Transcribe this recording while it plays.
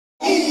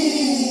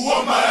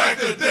I'ma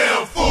act a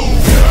damn fool.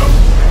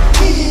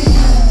 Yeah.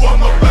 Ooh,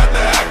 I'm about to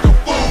act a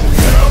fool.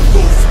 Yeah.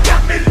 Goose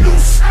got me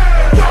loose,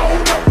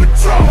 gone on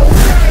patrol.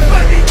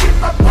 Money in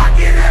my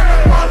pocket and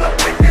I'm all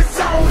up in the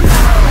zone.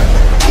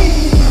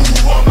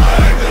 Ooh, I'ma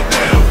act a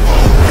damn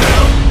fool.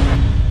 Yeah.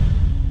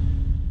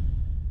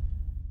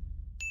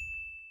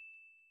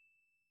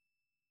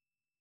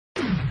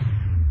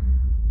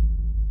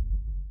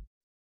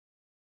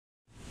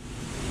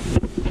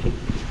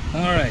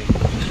 Alright,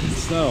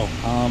 so,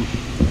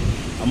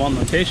 I'm on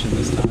location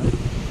this time.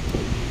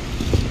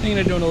 Thinking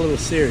of doing a little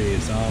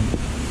series.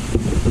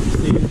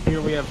 See, here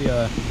we have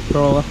the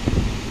Corolla,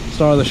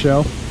 star of the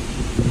show,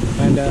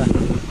 and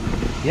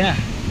yeah,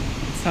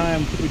 it's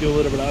time we do a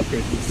little bit of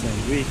upgrades to this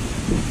thing.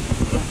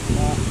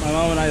 My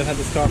mom and I have had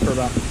this car for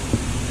about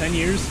 10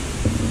 years,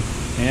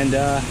 and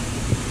I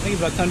think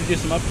it's about time to do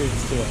some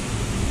upgrades to it.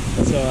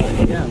 So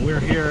yeah,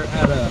 we're here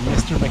at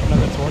Mr.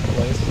 McNugget's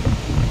workplace,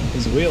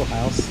 his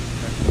wheelhouse,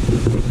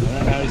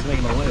 and now he's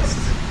making a list.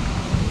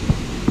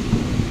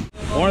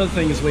 One of the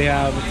things we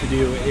have to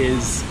do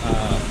is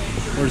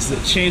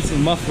change the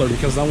muffler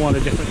because I want a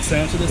different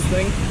sound to this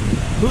thing.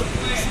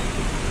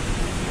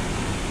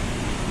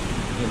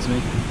 That's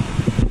me.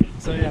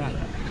 So yeah,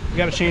 we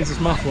gotta change this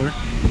muffler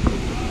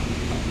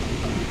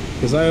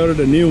because I ordered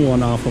a new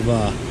one off of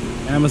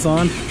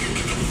Amazon,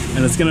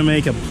 and it's gonna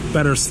make a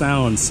better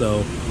sound.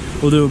 So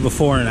we'll do it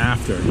before and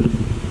after.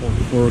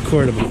 We'll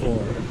record it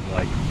before,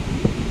 like.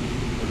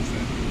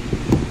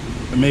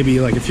 Maybe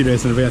like a few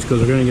days in advance because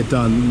we're going to get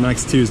done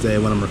next Tuesday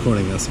when I'm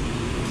recording this.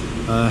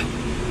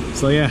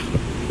 So yeah,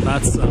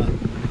 that's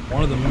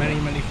one of the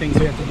many things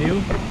we have to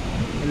do.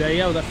 And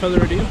yeah, without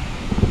further ado,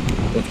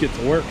 let's get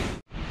to work.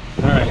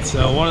 Alright,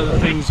 so one of the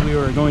things we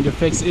were going to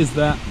fix is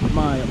that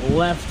my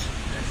left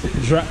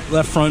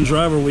front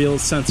driver wheel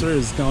sensor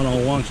is going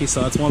all wonky,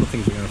 so that's one of the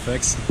things we're going to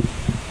fix.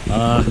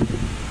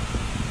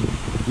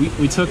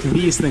 We took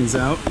these things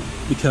out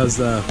because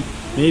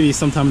maybe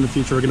sometime in the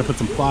future we're gonna put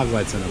some fog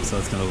lights in them, so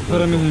it's gonna look.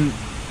 But I mean,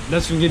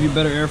 that's gonna give you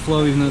better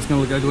airflow, even though it's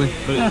gonna look ugly.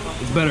 But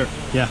it's better.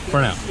 Yeah, for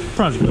now.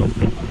 Project build.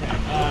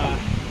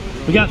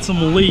 We got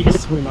some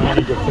leaks we might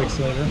need to fix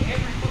later.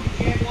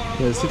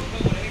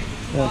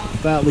 Well,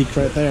 that leak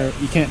right there,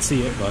 you can't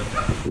see it, but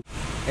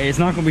hey, it's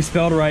not gonna be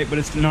spelled right, but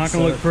it's not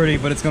gonna look pretty,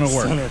 but it's gonna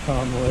work. Center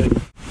convoy.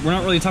 We're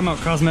not really talking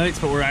about cosmetics,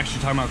 but we're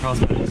actually talking about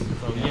cosmetics.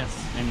 So yes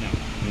and no.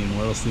 I mean,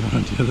 what else do you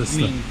want to do this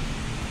stuff?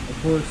 Of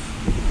course.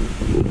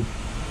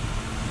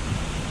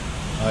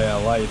 Oh yeah,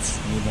 lights.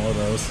 Need more of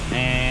those.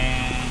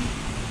 And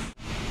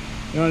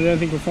you want to do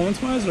anything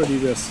performance-wise, or do you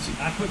just?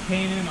 I put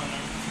K&N on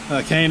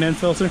there. K&N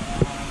filter.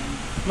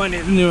 Might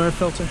need a new air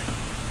filter. I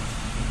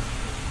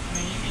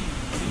mean, you can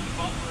do the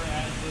bumper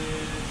as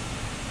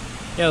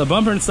is. Yeah, the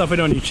bumper and stuff we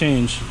don't need to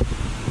change.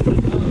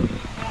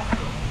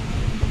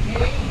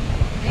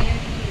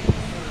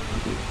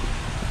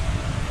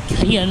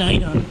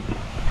 K&N.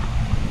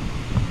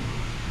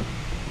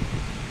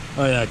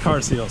 Oh yeah, car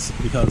seals,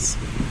 because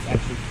it's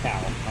actually cow.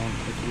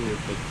 It's weird,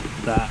 but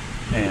that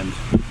and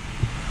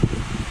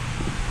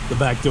the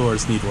back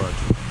doors need work.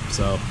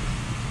 So,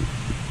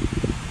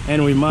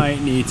 and we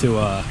might need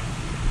to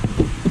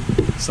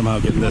somehow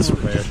get this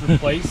repaired. Just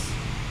replace.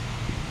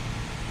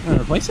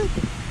 Replace it?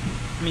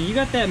 I mean, you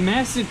got that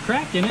massive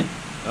crack in it.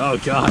 Oh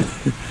god,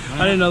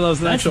 I didn't know that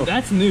was an actual.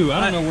 That's new. I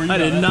don't know where you. I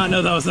did not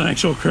know that was an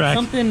actual crack.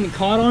 Something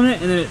caught on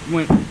it and then it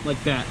went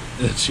like that.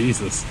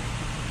 Jesus.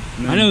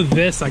 I know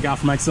this I got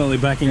from accidentally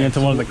backing into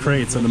one of the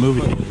crates in the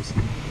movie theaters.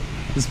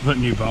 Just put a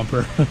new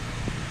bumper.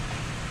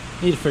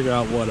 Need to figure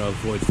out what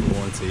voids the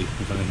warranty,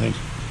 if anything.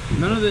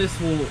 None of this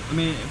will, I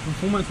mean,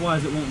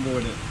 performance-wise, it won't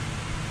void it.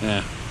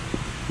 Yeah.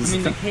 I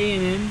mean, the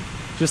K&N...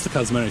 Just the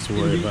cosmetics we're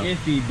worried about.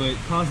 It'd be iffy, but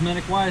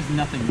cosmetic-wise,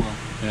 nothing will.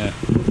 Yeah.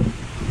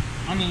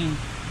 I mean,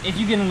 if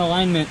you get an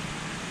alignment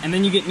and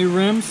then you get new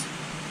rims,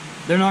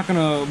 they're not going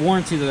to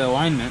warranty the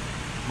alignment.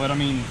 But, I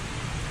mean,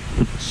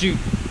 shoot.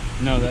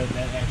 No, that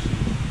actually...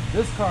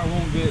 This car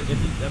won't get, if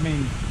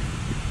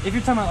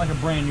you're talking about like a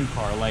brand new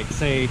car, like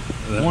say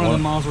one of the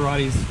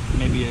Maseratis,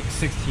 maybe a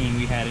 16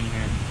 we had in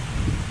here,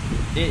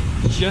 it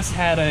just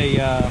had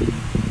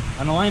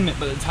an alignment,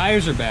 but the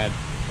tires are bad,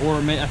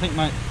 or I think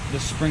the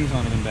springs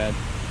on it been bad,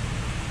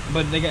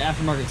 but they got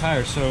aftermarket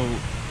tires, so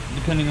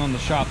depending on the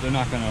shop, they're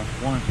not going to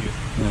warranty it.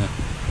 Yeah,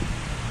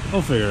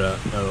 we'll figure it out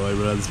by the way,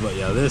 but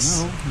yeah,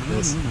 this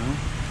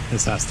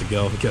has to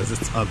go because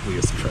it's ugly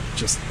as crap.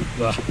 Just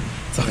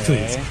it's ugly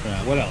as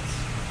crap. What else?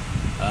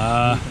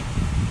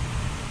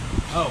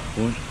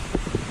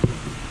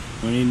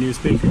 We need new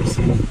speakers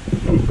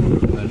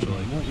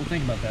eventually. We'll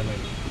think about that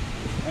later.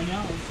 Right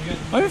now,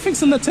 why are we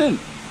fixing the tint?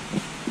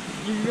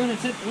 You're gonna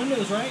tint the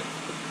windows, right?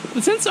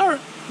 The tints are.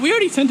 We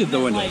already tinted the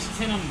windows. Like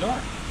tint on the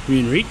dark. You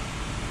mean read?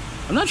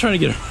 I'm not trying to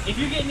get. If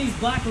you're getting these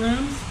black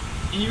rims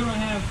and you're gonna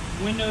have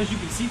windows you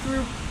can see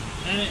through,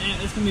 and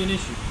it's gonna be an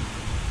issue.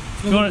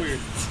 It's gonna be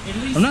weird.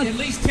 At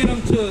least tint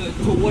them to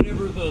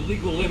whatever the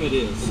legal limit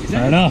is. Exactly.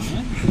 Fair enough.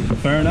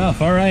 Fair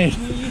enough. All right. I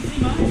mean, you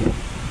see mine?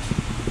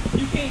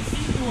 You can't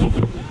see through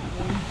them like that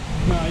one.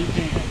 No, you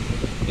can't.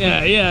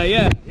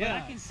 Yeah. But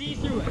I can see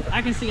through it.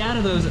 I can see out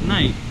of those at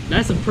night.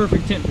 That's a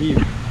perfect tent for you.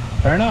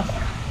 Fair enough.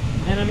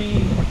 And I mean,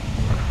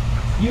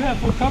 you have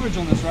full coverage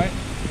on this, right?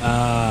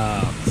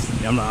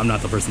 I'm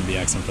not the person to be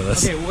asking for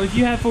this. Okay, well, if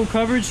you have full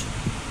coverage,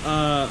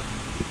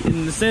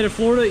 in the state of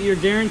Florida, you're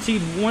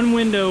guaranteed one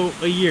window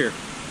a year.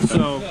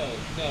 So, No.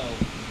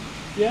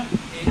 yeah.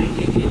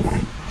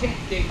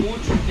 They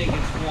want you to think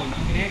it's one. You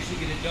can actually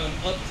get it done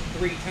up to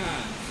 3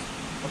 times.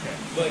 Okay.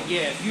 But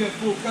yeah, if you have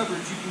full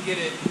coverage, you can get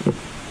it.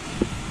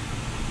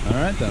 All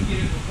right then. Get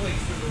it replaced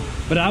for the.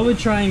 But I would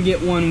try and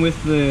get one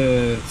with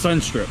the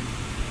sun strip.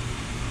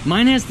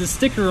 Mine has the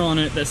sticker on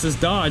it that says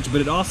Dodge,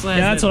 but it also has.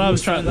 Yeah, that's that what I blue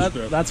was trying. sun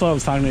strip. That's what I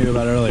was talking to you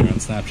about earlier on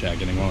Snapchat.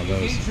 Getting one of The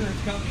those.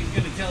 insurance company's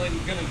gonna tell him,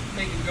 gonna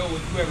make him go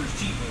with whoever's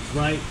cheapest.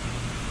 Right.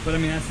 But I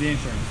mean, that's the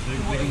insurance.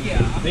 Well, yeah,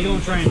 I They mean,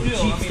 gonna try and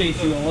still, cheap I mean, state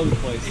it's you a- all over the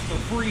place. It's a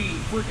free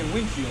freaking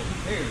windshield. Who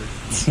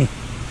cares?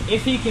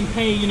 If he can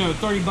pay, you know,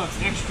 $30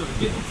 extra to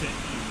get the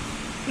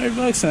tent.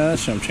 $30, that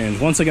shouldn't change.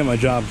 Once I get my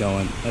job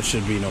going, that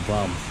should be no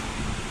problem.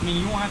 I mean,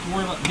 you won't have to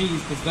worry about these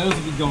because those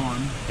will be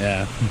gone.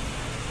 Yeah.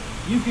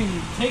 You can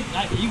take,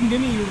 you can give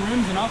me your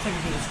rims and I'll take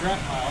it to the scrap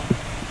pile.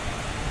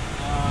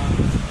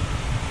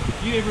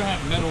 You ever have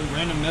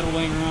random metal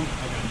laying around?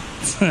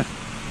 Okay.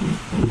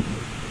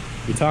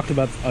 We talked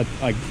about.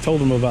 I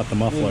told him about the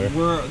muffler.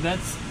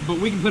 But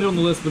we can put it on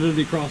the list, but it'll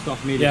be crossed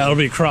off immediately. Yeah, it'll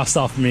be crossed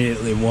off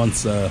immediately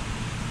once it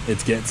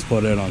gets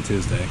put in on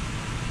Tuesday.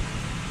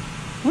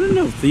 I want to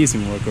know if these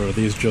can work or are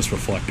these just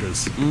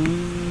reflectors. I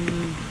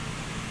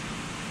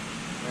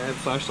have a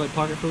flashlight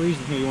pocket for these.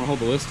 Here, you want to hold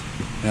the list?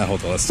 Yeah,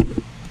 hold the list.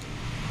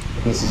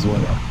 This is what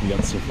we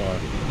got so far.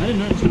 I didn't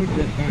notice we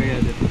did. Oh yeah,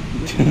 I did.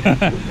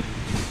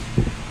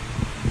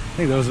 I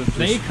think those are just...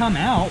 They come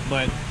out,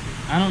 but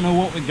I don't know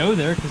what would go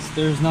there because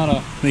there's not a.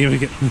 I think we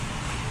get.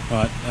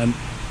 What? And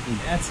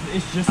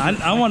It's just.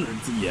 I want.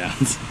 Yeah.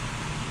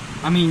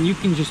 I mean, you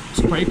can just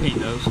spray paint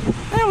those,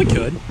 Yeah, we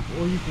could.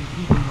 or you can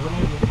keep them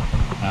whatever.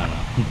 I don't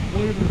know.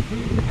 Whatever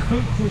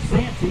for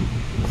fancy.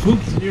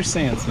 Oops, you're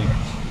fancy.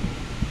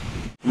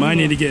 Might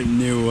need to get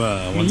new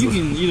I mean, ones. you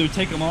can either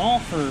take them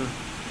off or.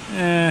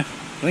 I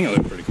think it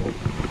looked pretty cool.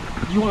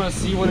 You want to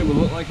see what it would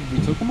look like if we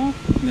took them off?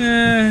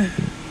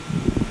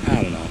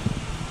 I don't know.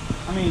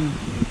 I mean,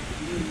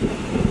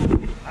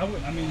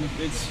 I mean,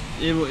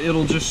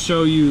 it'll just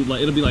show you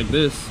like it'll be like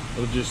this.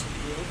 It'll just.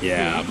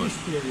 Yeah, but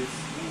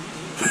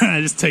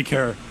just take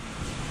care.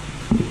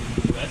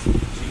 That's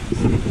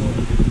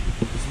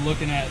just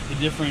looking at the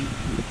different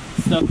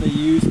stuff they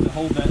use to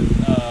hold that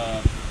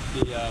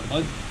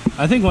mud.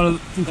 I think one of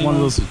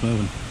those is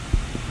moving.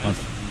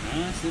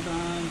 Massive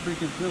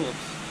freaking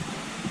Phillips.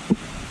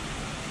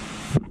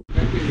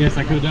 Yes,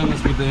 I could have done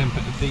this with the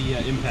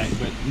impact,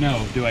 but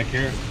no. Do I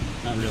care?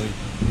 Not really.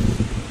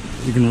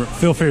 You can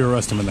feel free to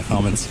roast them in the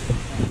comments.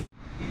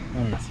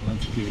 Alright, so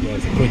let's give you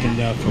guys a quick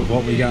in-depth of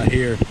what we got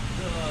here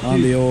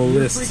on the old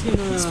list.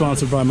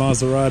 Sponsored by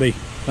Maserati.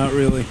 Not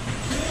really.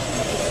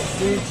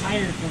 We're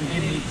tired from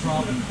any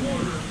problem.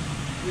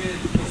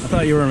 I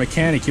thought you were a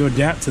mechanic. You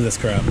adapt to this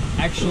crap.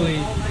 Actually,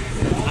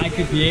 I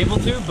could be able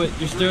to, but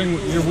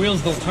your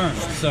wheels don't turn.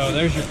 So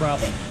there's your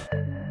problem.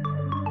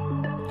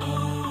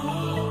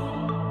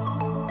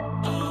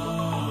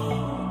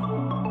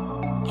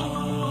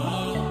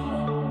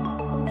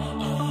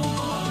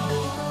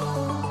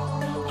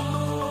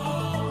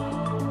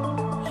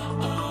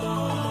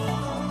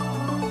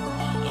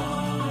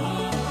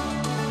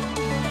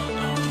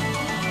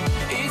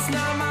 It's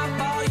not my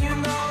fault, you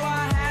know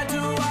I had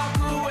to walk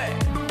away.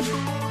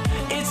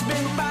 It's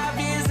been 5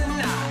 years and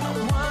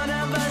not one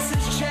of us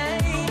has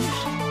changed.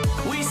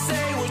 We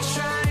say we're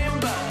trying,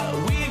 but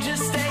we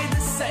just stay the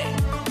same.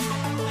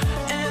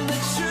 And the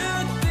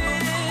truth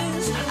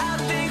is, I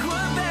think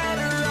we're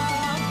better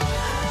off.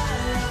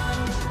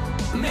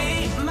 Me,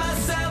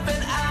 myself,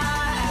 and I,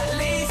 at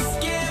least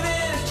give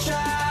it a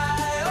try.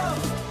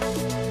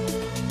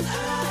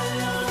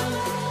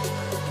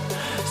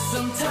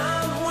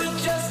 Sometimes we're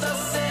just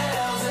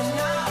ourselves and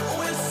not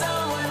with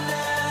someone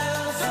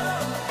else.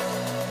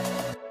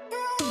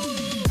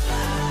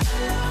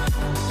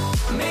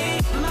 Me,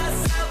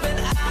 myself, and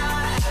I,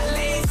 at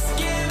least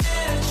give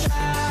it a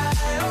try.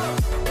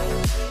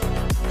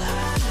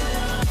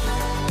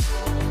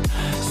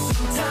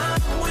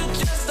 Sometimes we're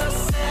just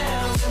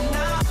ourselves and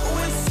not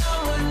with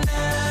someone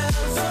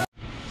else.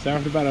 So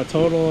after about a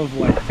total of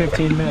like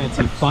 15 minutes,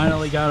 he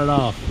finally got it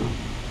off.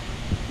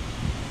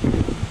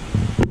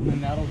 And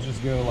then that'll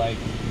just go like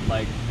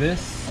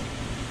this,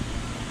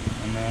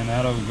 and then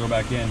that'll go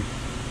back in.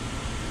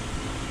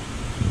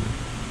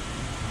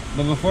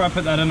 But before I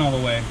put that in all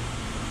the way,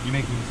 you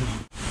make the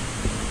decision.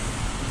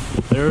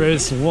 There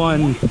is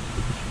one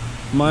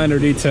minor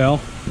detail.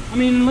 I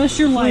mean, unless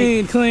you're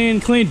like, Clean,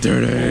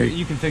 dirty.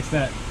 you can fix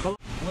that.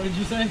 What did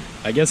you say?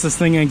 I guess this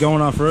thing ain't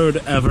going off road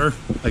ever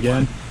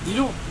again. You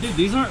don't, dude.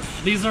 These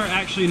aren't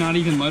actually not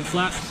even mud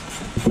flaps.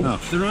 Oh.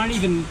 They're not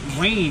even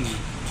rain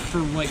for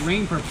like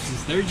rain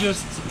purposes. They're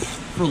just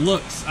for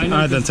looks. I know.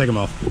 Alright, then take them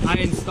off. I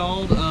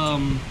installed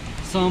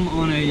some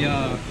on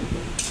an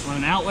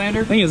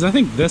Outlander. Thing is, I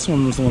think this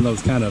one was the one that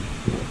was kind of.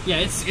 Yeah,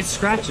 it's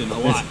scratching a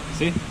lot.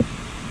 See?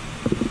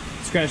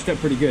 scratched up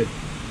pretty good.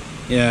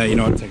 Yeah, you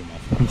know what? Take them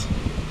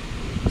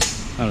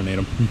off. I don't need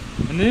them.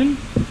 And then,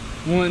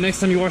 well, next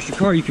time you wash your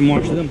car, you can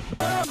wash them.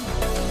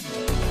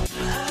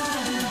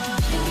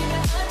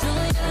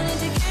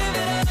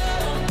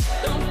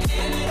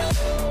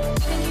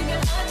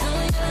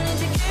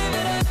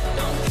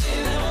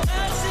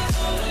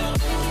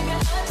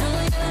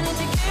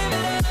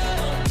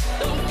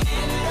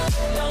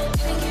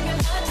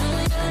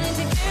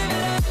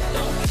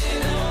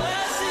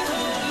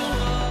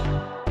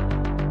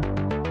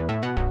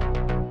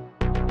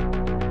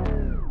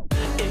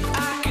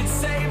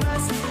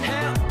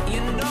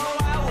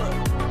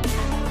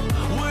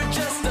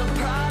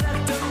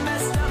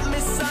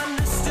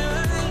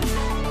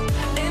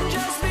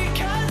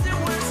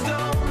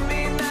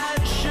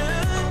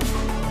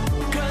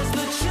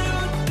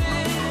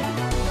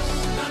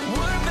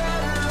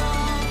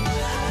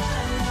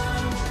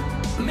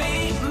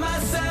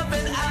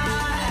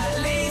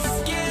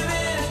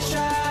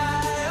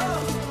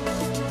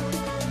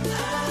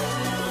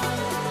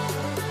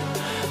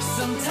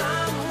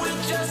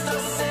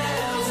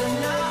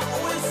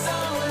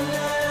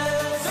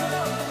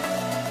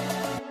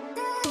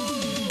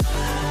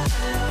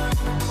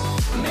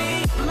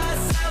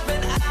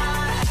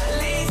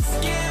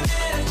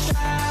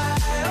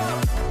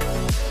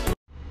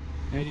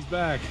 And he's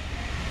back.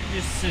 He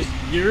just says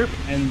Europe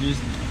And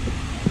just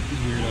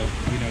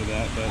weirdo. We know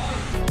that,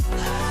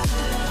 but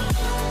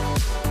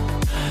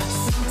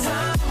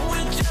Sometimes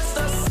we're just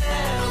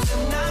ourselves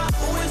and not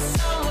with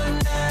someone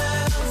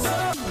else.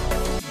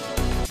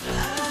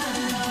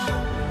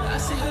 I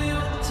see who you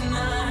are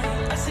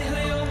tonight. I see who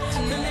you are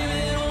tonight. Maybe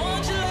they don't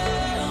want your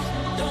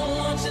love. Don't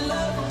want your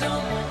love.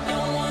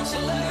 Don't want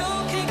your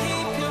love. You can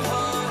keep your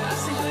heart. I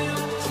see who you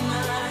are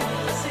tonight.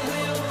 I see who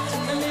you are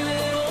tonight. Maybe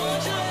they don't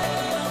want your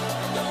love.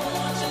 Don't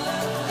want your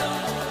love.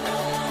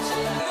 Don't want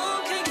your love. You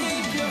can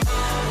keep your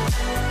heart.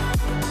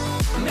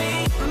 Me,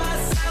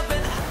 myself,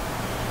 and I.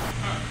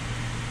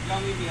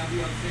 Y'all meet me, I'll be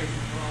upstairs.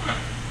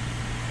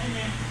 Hey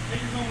man,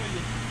 take your phone with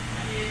you.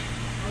 Okay,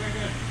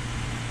 good.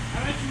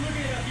 I'll let you look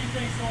at a few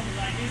things on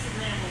like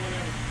Instagram or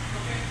whatever.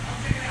 Okay, I'll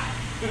check it out.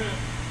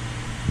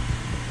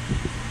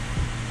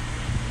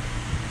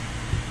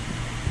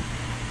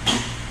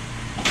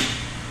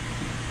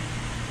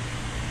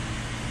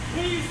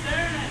 What are you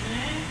staring at,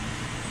 man?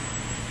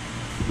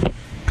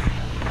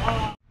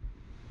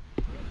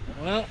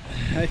 well,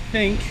 I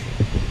think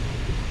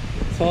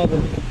it's all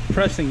the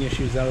pressing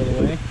issues out of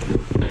the way.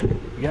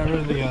 We got rid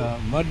of the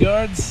mud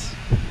guards,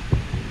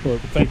 or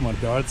fake mud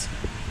guards.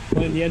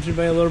 Cleaned the engine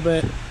bay a little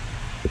bit.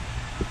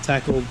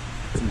 Tackled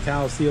some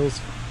cowl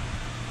seals.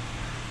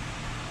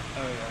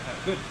 Oh yeah,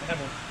 good. Have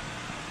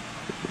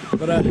one.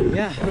 But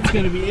yeah, that's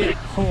gonna be it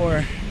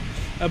for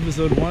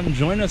episode 1.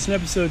 Join us in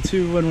episode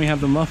 2 when we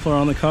have the muffler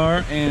on the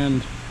car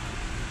and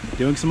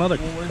doing some other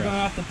Well, we're crap. gonna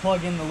have to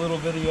plug in the little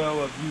video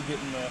of you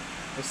getting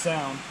the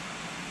sound.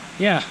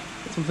 Yeah,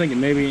 that's what I'm thinking.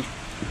 Maybe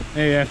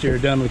after you're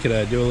done, we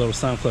could do a little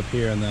sound clip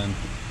here and then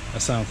a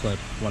sound clip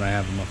when I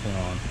have the muffler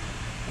on.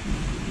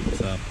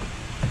 So,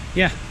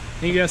 yeah,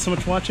 thank you guys so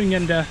much for watching,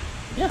 and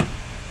yeah,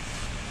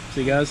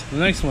 see you guys in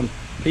the next one.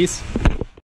 Peace.